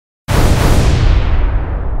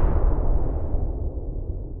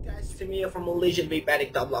Timmy from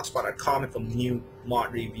MalaysianVapeAddict.blogspot.com with a new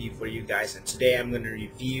mod review for you guys, and today I'm going to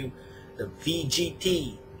review the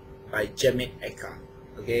VGT by JEMIT.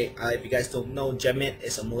 Okay, if you guys don't know, JEMIT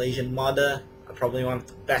is a Malaysian modder, probably one of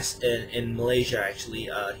the best in Malaysia actually.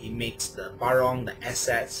 He makes the Barong, the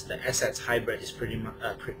Assets. The Assets hybrid is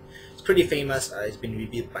pretty famous. It's been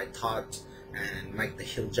reviewed by Todd and Mike the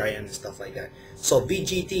Hill Giant and stuff like that. So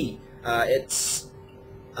VGT, it's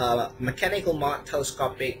mechanical mod,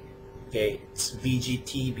 telescopic. Okay, it's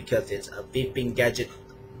VGT because it's a vaping gadget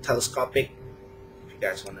telescopic. If you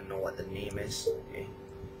guys want to know what the name is, okay,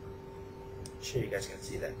 I'm sure you guys can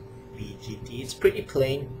see that VGT. It's pretty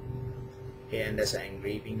plain. Okay, and there's an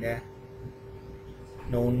engraving there.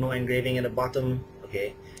 No engraving at the bottom.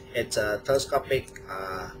 Okay, it's a telescopic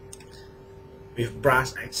with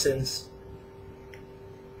brass accents.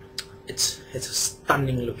 It's a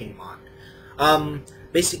stunning looking mod.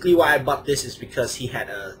 Basically why I bought this is because he had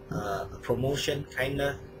a promotion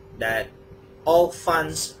kinda that all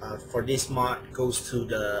funds for this mod goes to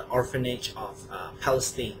the orphanage of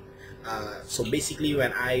Palestine. So basically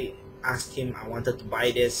when I asked him I wanted to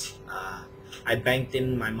buy this, I banked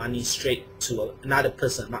in my money straight to another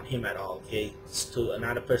person, not him at all. Okay, it's to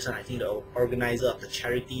another person, I think the organizer of the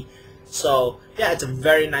charity. So yeah, it's a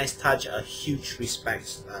very nice touch. A huge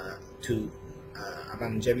respect to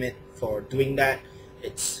Abang JEMIT for doing that.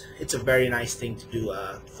 It's a very nice thing to do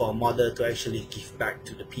for a modder to actually give back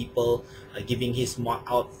to the people, giving his mod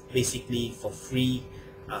out basically for free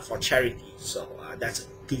for charity. So that's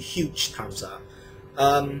a huge thumbs up.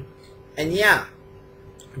 And yeah,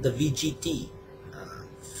 the VGT,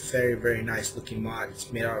 very nice looking mod.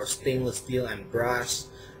 It's made out of stainless steel and brass.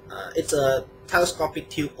 It's a telescopic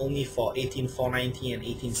tube only for 18490 and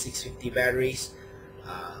 18650 batteries.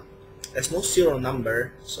 There's no serial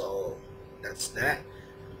number, so that's that.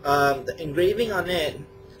 The engraving on it,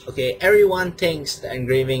 okay, everyone thinks the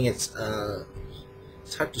engraving it's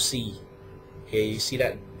hard to see. Okay, you see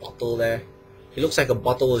that bottle there? It looks like a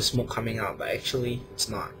bottle with smoke coming out, but actually it's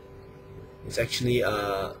not. It's actually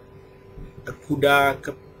a kuda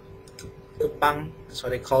kepang, that's what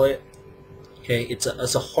they call it. Okay, it's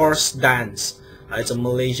a horse dance. It's a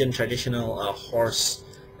Malaysian traditional horse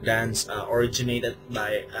dance originated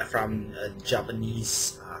from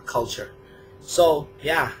Japanese culture. So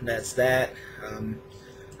yeah, that's that.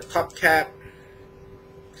 The top cap,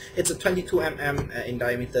 it's a 22 mm in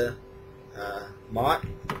diameter mod.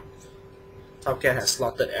 Top cap has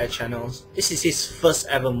slotted air channels. This is his first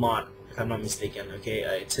ever mod, if I'm not mistaken. Okay,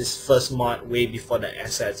 it's his first mod way before the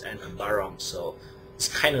Assets and the Barong, so it's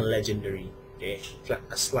kind of legendary. Okay,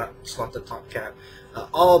 a slotted top cap,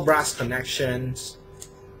 all brass connections,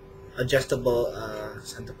 adjustable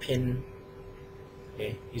center pin.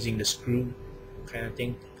 Okay, using the screw kind of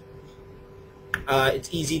thing. It's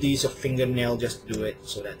easy to use a fingernail just to do it,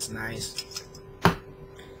 so that's nice.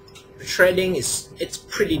 The threading it's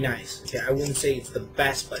pretty nice. Okay, I wouldn't say it's the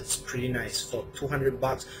best, but it's pretty nice for 200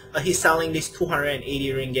 bucks. He's selling this 280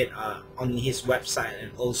 ringgit on his website,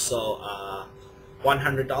 and also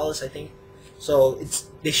 $100 I think. So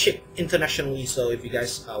they ship internationally, so if you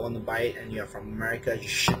guys want to buy it and you're from America, you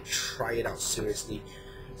should try it out seriously.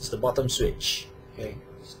 It's the bottom switch. Okay,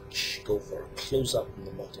 let's go for a close-up on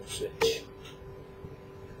the bottom switch.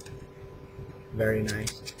 Very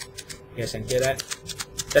nice. You guys can hear that?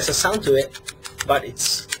 There's a sound to it, but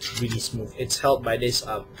it's really smooth. It's held by this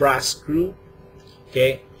brass screw.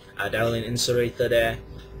 Okay, dial-in insulator there.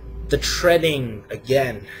 The threading,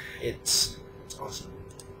 again, it's awesome.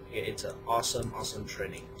 Okay, it's an awesome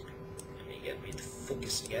threading. Let me get me to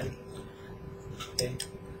focus again. Okay,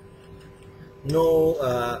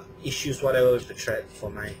 no issues whatever with the thread for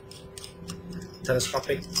my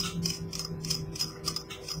telescopic.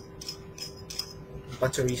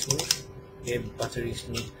 Buttery smooth. Okay, buttery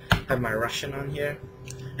smooth. I have my Russian on here,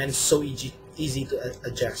 and it's so easy to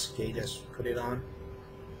adjust. Okay, just put it on.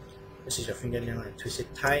 This is your fingernail and twist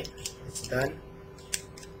it tight. It's done.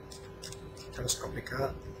 Telescopic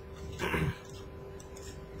out.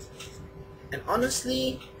 And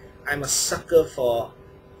honestly, I'm a sucker for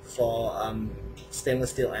stainless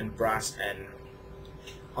steel and brass, and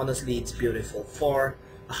honestly, it's beautiful for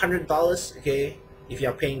 $100. Okay, if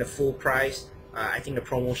you're paying the full price. I think the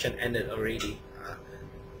promotion ended already.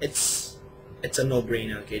 It's a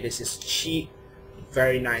no-brainer. Okay, this is cheap,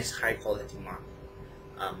 very nice, high quality mod.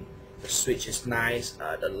 The switch is nice.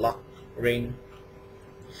 The lock ring,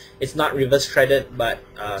 it's not reverse threaded, but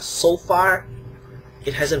so far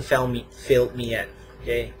it hasn't failed me yet.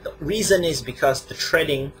 Okay, the reason is because the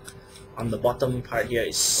threading on the bottom part here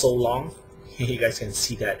is so long. You guys can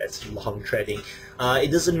see that that's long threading.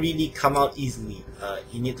 It doesn't really come out easily.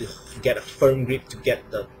 You need to get a firm grip to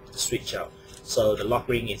get the switch out. So the lock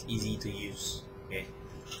ring is easy to use. Okay,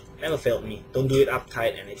 never failed me. Don't do it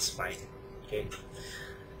uptight and it's fine. Okay.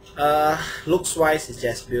 Looks wise, it's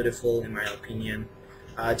just beautiful in my opinion.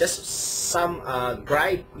 Just some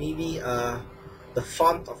gripe maybe. The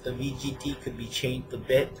font of the VGT could be changed a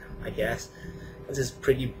bit, I guess. This is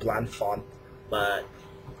pretty blunt font, but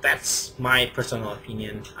that's my personal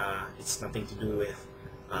opinion. It's nothing to do with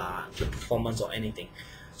the performance or anything.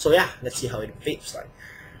 So yeah, let's see how it fits like.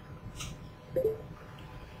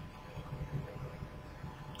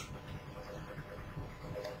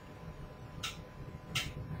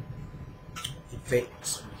 It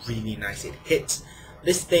fits really nice. It hits.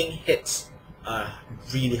 This thing hits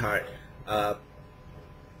really hard.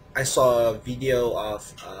 I saw a video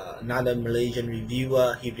of another Malaysian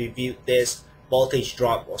reviewer. He reviewed this. Voltage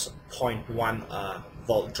drop was a 0.1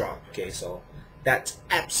 volt drop. Okay, so that's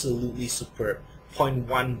absolutely superb.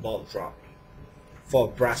 0.1 volt drop for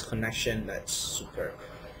brass connection. That's superb.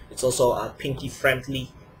 It's also pinky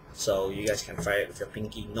friendly, so you guys can fire it with your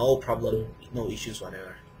pinky, no problem, no issues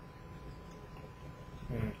whatever.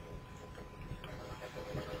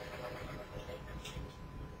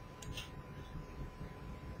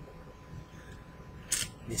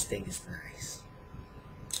 This thing is nice.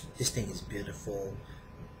 This thing is beautiful.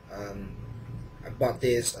 I bought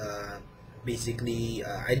this basically.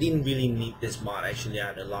 I didn't really need this mod. Actually, I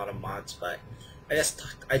had a lot of mods, but I just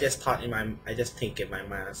think in my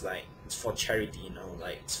mind, it's like it's for charity, you know,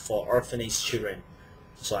 like it's for orphanage children.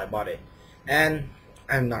 So I bought it, and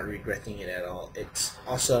I'm not regretting it at all. It's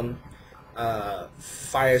awesome.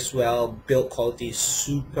 Fires well. Build quality is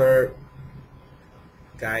super.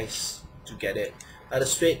 Guys, to get it. The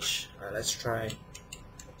switch, let's try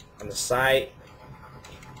on the side.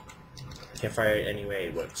 You can fire it anywhere,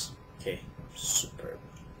 it works. Okay, superb.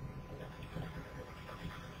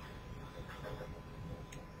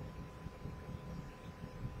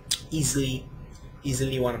 Easily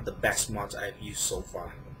one of the best mods I've used so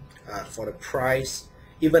far. For the price,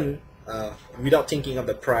 even without thinking of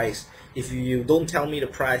the price, if you don't tell me the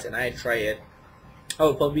price and I try it, I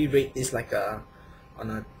would probably rate this like on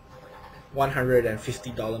a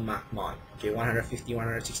 $150 Mac mod. Okay, $150,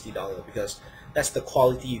 $160, because that's the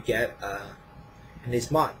quality you get in this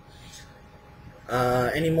mod.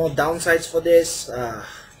 Any more downsides for this?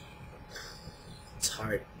 It's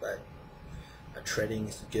hard, but the threading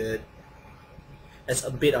is good. There's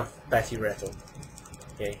a bit of battery rattle.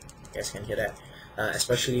 Okay, you guys can hear that,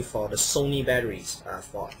 especially for the Sony batteries.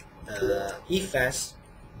 For eFast,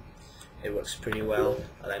 it works pretty well.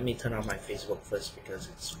 Let me turn off my Facebook first because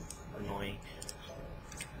it's annoying.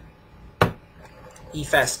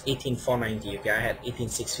 eFast 18490. Okay, I had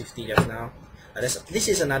 18650 just now. This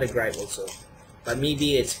is another gripe also, but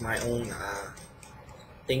maybe it's my own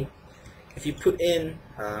thing. If you put in,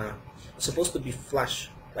 it's supposed to be flush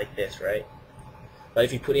like this, right? But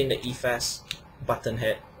if you put in the eFast button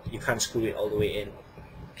head, you can't screw it all the way in.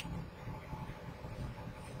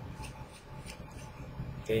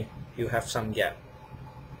 Okay, you have some gap,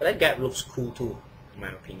 but that gap looks cool too, in my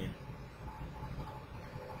opinion.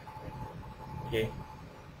 Okay,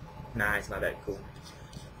 nah, it's not that cool.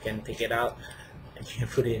 You can take it out and you can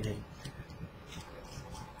put it in.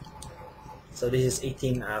 So this is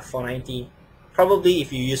 18490. Probably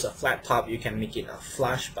if you use a flat top, you can make it a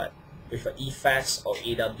flush, but with an eFast or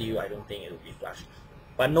AW, I don't think it will be flush.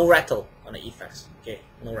 But no rattle on the eFast. Okay,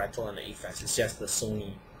 no rattle on the eFast. It's just the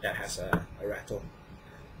Sony that has a rattle.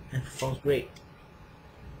 And it performs great.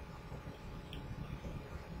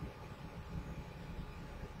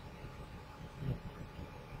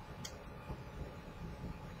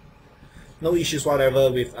 No issues whatever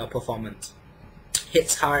with performance.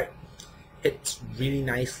 Hits hard, hits really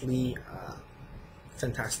nicely.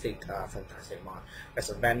 Fantastic mod. There's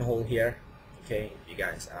a vent hole here. Okay, if you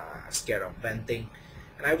guys are scared of venting,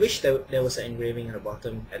 and I wish there was an engraving at the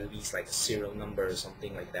bottom, at least like a serial number or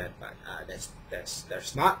something like that. But there's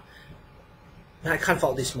not. And I can't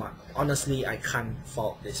fault this mod. Honestly, I can't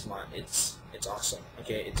fault this mod. It's awesome.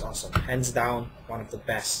 Okay, it's awesome. Hands down, one of the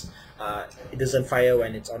best. It doesn't fire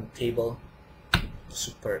when it's on the table.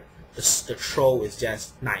 Superb. The throw is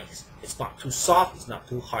just nice. It's not too soft. It's not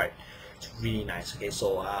too hard. It's really nice. Okay,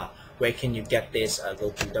 so where can you get this?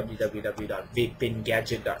 Go to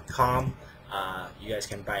www.vapingadget.com. You guys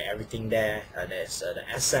can buy everything there. There's the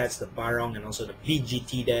assets, the barong, and also the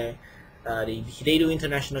VGT there. They do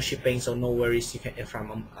international shipping, so no worries. You can if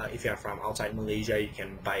you're from outside Malaysia, you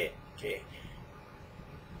can buy it. Okay,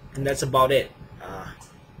 and that's about it.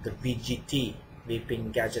 The VGT.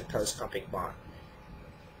 vaping gadget telescopic mod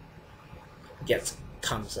gets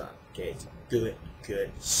thumbs up. Okay, it's good,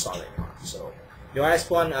 solid mod. So if you guys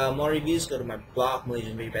want more reviews, go to my blog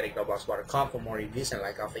MalaysianVapeAddict.blogspot.com for more reviews, and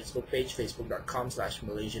like our Facebook page,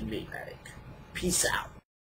 facebook.com/MalaysianVapeAddict. Peace out.